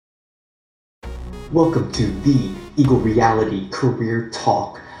Welcome to the Eagle Realty Career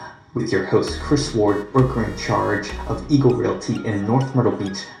Talk with your host, Chris Ward, broker in charge of Eagle Realty in North Myrtle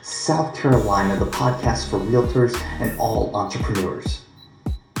Beach, South Carolina, the podcast for realtors and all entrepreneurs.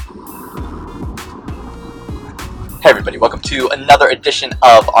 Hey everybody, welcome to another edition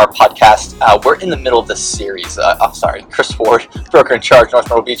of our podcast. We're in the middle of this series. Chris Ward, broker in charge, North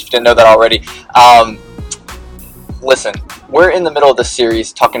Myrtle Beach, if you didn't know that already. Listen, we're in the middle of this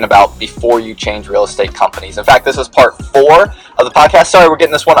series talking about before you change real estate companies. In fact, this is part 4 of the podcast. Sorry, we're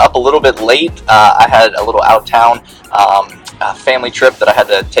getting this one up a little bit late. I had a little out-of-town family trip that I had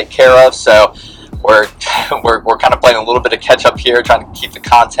to take care of, so we're kind of playing a little bit of catch-up here, trying to keep the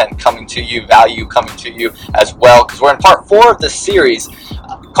content coming to you, value coming to you as well, because we're in part 4 of this series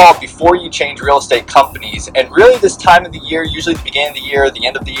called Before You Change Real Estate Companies. And really this time of the year, usually the beginning of the year, the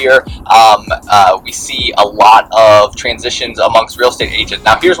end of the year, we see a lot of transitions amongst real estate agents.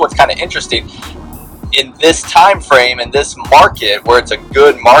 Now here's what's kind of interesting. In this time frame, in this market, where it's a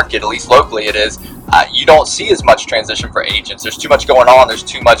good market, at least locally it is, you don't see as much transition for agents. There's too much going on. There's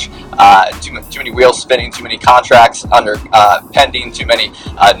too many wheels spinning, too many contracts under pending, too many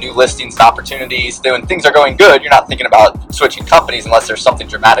new listings and opportunities. When things are going good, you're not thinking about switching companies unless there's something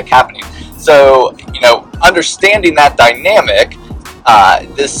dramatic happening. So, understanding that dynamic,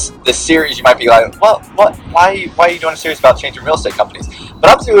 this series, you might be like, well, why are you doing a series about changing real estate companies? But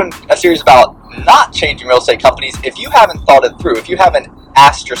I'm doing a series about not changing real estate companies if you haven't thought it through, if you haven't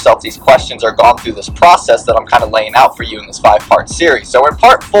asked yourself these questions or gone through this process that I'm kind of laying out for you in this 5-part series. So we're in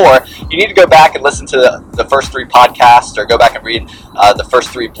part 4. You need to go back and listen to the first 3 podcasts, or go back and read the first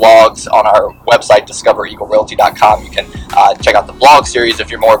 3 blogs on our website, discovereaglerealty.com. You can check out the blog series if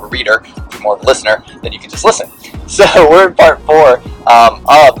you're more of a reader. If you're more of a listener, then you can just listen. So we're in part 4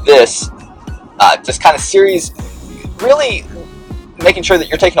 of this kind of series, really making sure that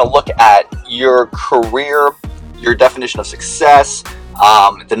you're taking a look at your career, your definition of success,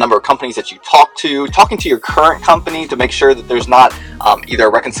 the number of companies that you talking to your current company to make sure that there's not either a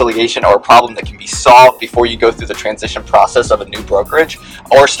reconciliation or a problem that can be solved before you go through the transition process of a new brokerage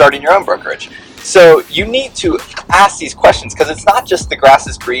or starting your own brokerage. So you need to ask these questions, because it's not just the grass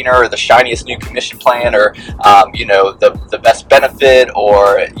is greener or the shiniest new commission plan or the best benefit,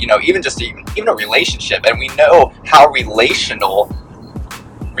 or even a relationship. And we know how relational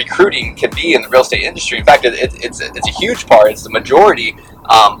recruiting can be in the real estate industry. In fact, it's a huge part. It's the majority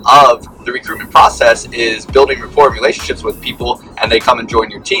of the recruitment process is building rapport and relationships with people, and they come and join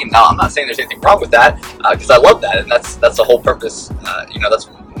your team. Now, I'm not saying there's anything wrong with that, because I love that, and that's the whole purpose. That's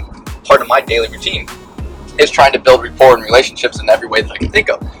part of my daily routine, is trying to build rapport and relationships in every way that I can think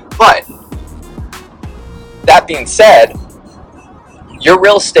of. But that being said, your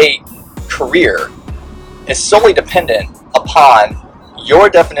real estate career is solely dependent upon your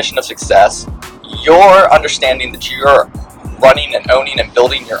definition of success, your understanding that you're running and owning and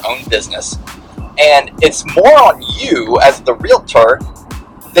building your own business. And it's more on you as the realtor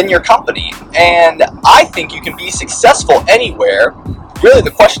than your company. And I think you can be successful anywhere. Really,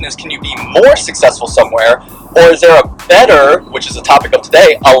 the question is, can you be more successful somewhere? Or is there a better, which is the topic of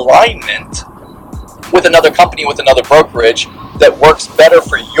today, alignment with another company, with another brokerage that works better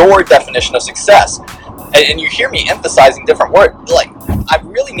for your definition of success? And you hear me emphasizing different words. Like, I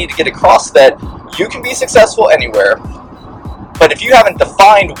really need to get across that you can be successful anywhere, but if you haven't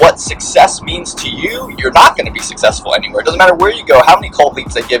defined what success means to you, you're not going to be successful anywhere. It doesn't matter where you go, how many cold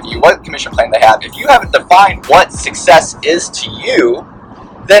leads they give you, what commission plan they have. If you haven't defined what success is to you,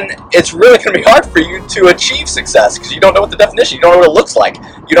 then it's really going to be hard for you to achieve success, because you don't know what the definition, you don't know what it looks like.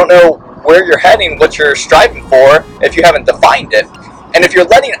 You don't know where you're heading, what you're striving for, if you haven't defined it. And if you're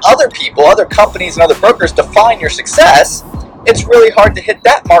letting other people, other companies, and other brokers define your success, it's really hard to hit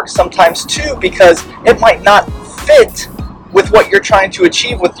that mark sometimes too, because it might not fit with what you're trying to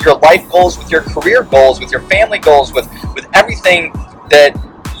achieve with your life goals, with your career goals, with your family goals, with everything that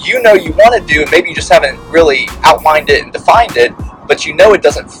you want to do, and maybe you just haven't really outlined it and defined it, but it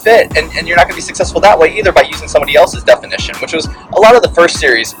doesn't fit, and you're not going to be successful that way either by using somebody else's definition, which was a lot of the first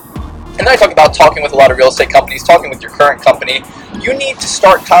series. And then I talk about talking with a lot of real estate companies, talking with your current company. You need to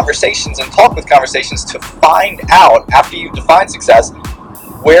start conversations and talk with conversations to find out, after you define success,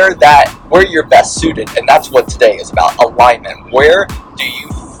 where you're best suited. And that's what today is about, alignment. Where do you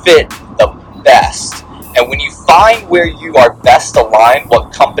fit the best? And when you find where you are best aligned,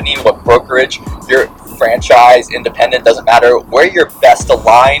 what company, what brokerage, your franchise, independent, doesn't matter, where you're best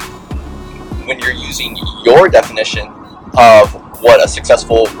aligned when you're using your definition of what a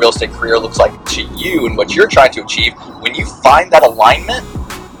successful real estate career looks like to you and what you're trying to achieve, when you find that alignment,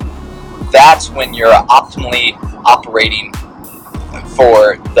 that's when you're optimally operating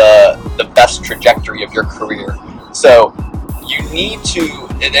for the best best trajectory of your career. So you need to,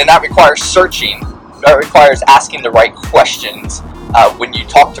 and that requires searching. That requires asking the right questions when you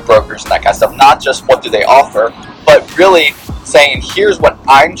talk to brokers and that kind of stuff. Not just what do they offer, but really saying, here's what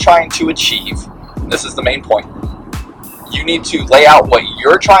I'm trying to achieve. This is the main point. You need to lay out what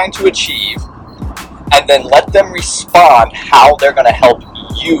you're trying to achieve, and then let them respond how they're going to help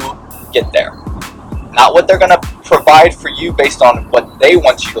you get there. Not what they're going to provide for you based on what they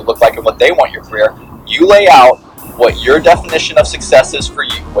want you to look like and what they want your career. You lay out what your definition of success is for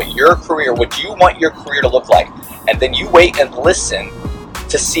you, what your career, what you want your career to look like, and then you wait and listen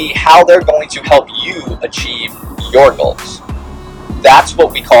to see how they're going to help you achieve your goals. That's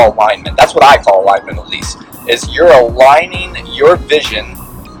what we call alignment. That's what I call alignment, at least, is you're aligning your vision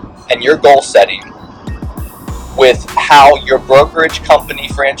and your goal setting with how your brokerage company,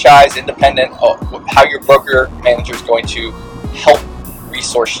 franchise, independent, how your broker manager is going to help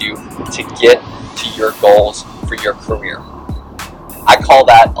resource you to get to your goals for your career. I call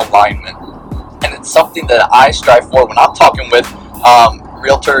that alignment. And it's something that I strive for when I'm talking with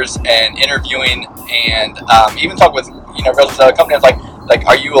realtors and interviewing, and even talk with realtors at other companies. Like,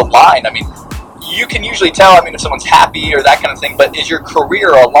 are you aligned? I mean, you can usually tell, if someone's happy or that kind of thing, but is your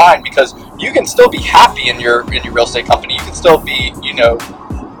career aligned? Because you can still be happy in your real estate company. You can still be,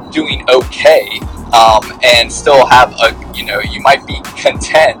 doing okay, and still have you might be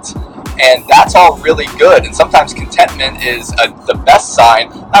content, and that's all really good. And sometimes contentment is the best sign,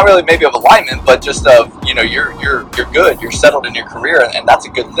 not really maybe of alignment, but just of, you're good, you're settled in your career, and that's a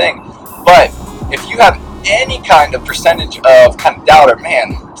good thing. But if you have any kind of percentage of kind of doubt, or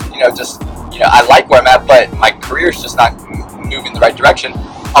I like where I'm at, but my career is just not moving the right direction,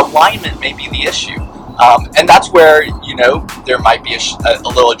 alignment may be the issue. And that's where, there might be a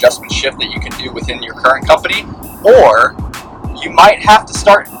little adjustment shift that you can do within your current company, or you might have to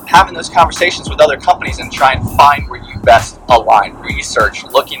start having those conversations with other companies and try and find where you best align. Research,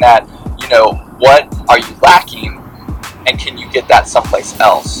 looking at, what are you lacking, and can you get that someplace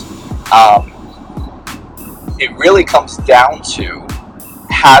else? It really comes down to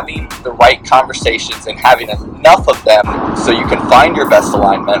having the right conversations and having enough of them so you can find your best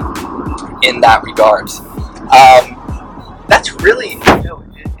alignment in that regards. That's really,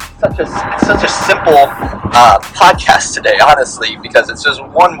 it's such a simple podcast today, honestly, because it's just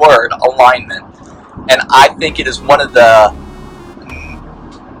one word, alignment. And I think it is one of the,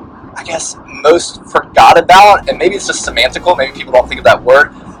 most forgot about, and maybe it's just semantical, maybe people don't think of that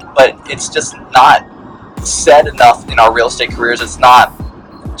word, but it's just not said enough in our real estate careers. It's not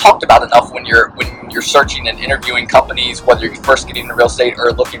talked about enough when you're searching and interviewing companies, whether you're first getting into real estate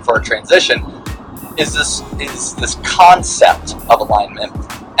or looking for a transition, is this concept of alignment.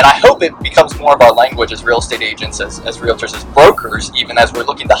 And I hope it becomes more of our language as real estate agents, as realtors, as brokers, even as we're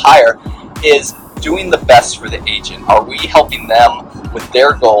looking to hire, is doing the best for the agent. Are we helping them with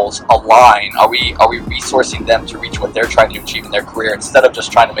their goals align? Are we resourcing them to reach what they're trying to achieve in their career, instead of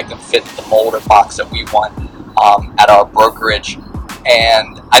just trying to make them fit the mold or box that we want at our brokerage?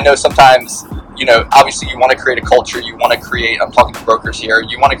 And I know sometimes, obviously you want to create a culture, you want to create, I'm talking to brokers here,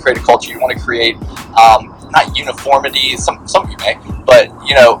 you want to create a culture, you want to create, not uniformity, some of you may, but,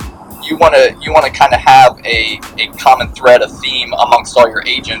 you want to kind of have a common thread, a theme amongst all your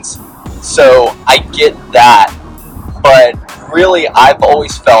agents. So I get that, but really I've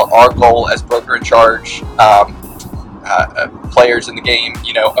always felt our goal as broker in charge, players in the game,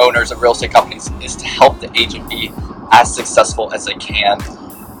 owners of real estate companies, is to help the agent be as successful as they can.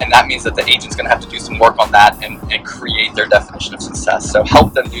 And that means that the agent's going to have to do some work on that and create their definition of success. So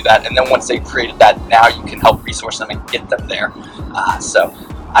help them do that. And then once they've created that, now you can help resource them and get them there. So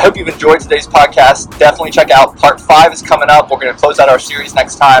I hope you've enjoyed today's podcast. Definitely check out part 5 is coming up. We're going to close out our series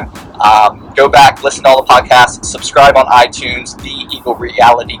next time. Go back, listen to all the podcasts, subscribe on iTunes, The Eagle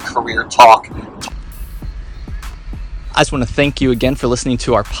Reality Career Talk. I just want to thank you again for listening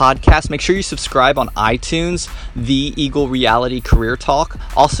to our podcast. Make sure you subscribe on iTunes, The Eagle Reality Career Talk.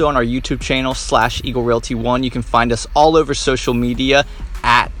 Also on our YouTube channel, /Eagle Realty 1. You can find us all over social media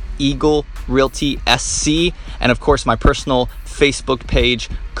at Eagle Realty SC. And of course, my personal Facebook page,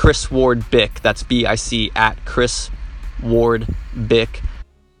 Chris Ward Bick. That's BIC, at Chris Ward Bick.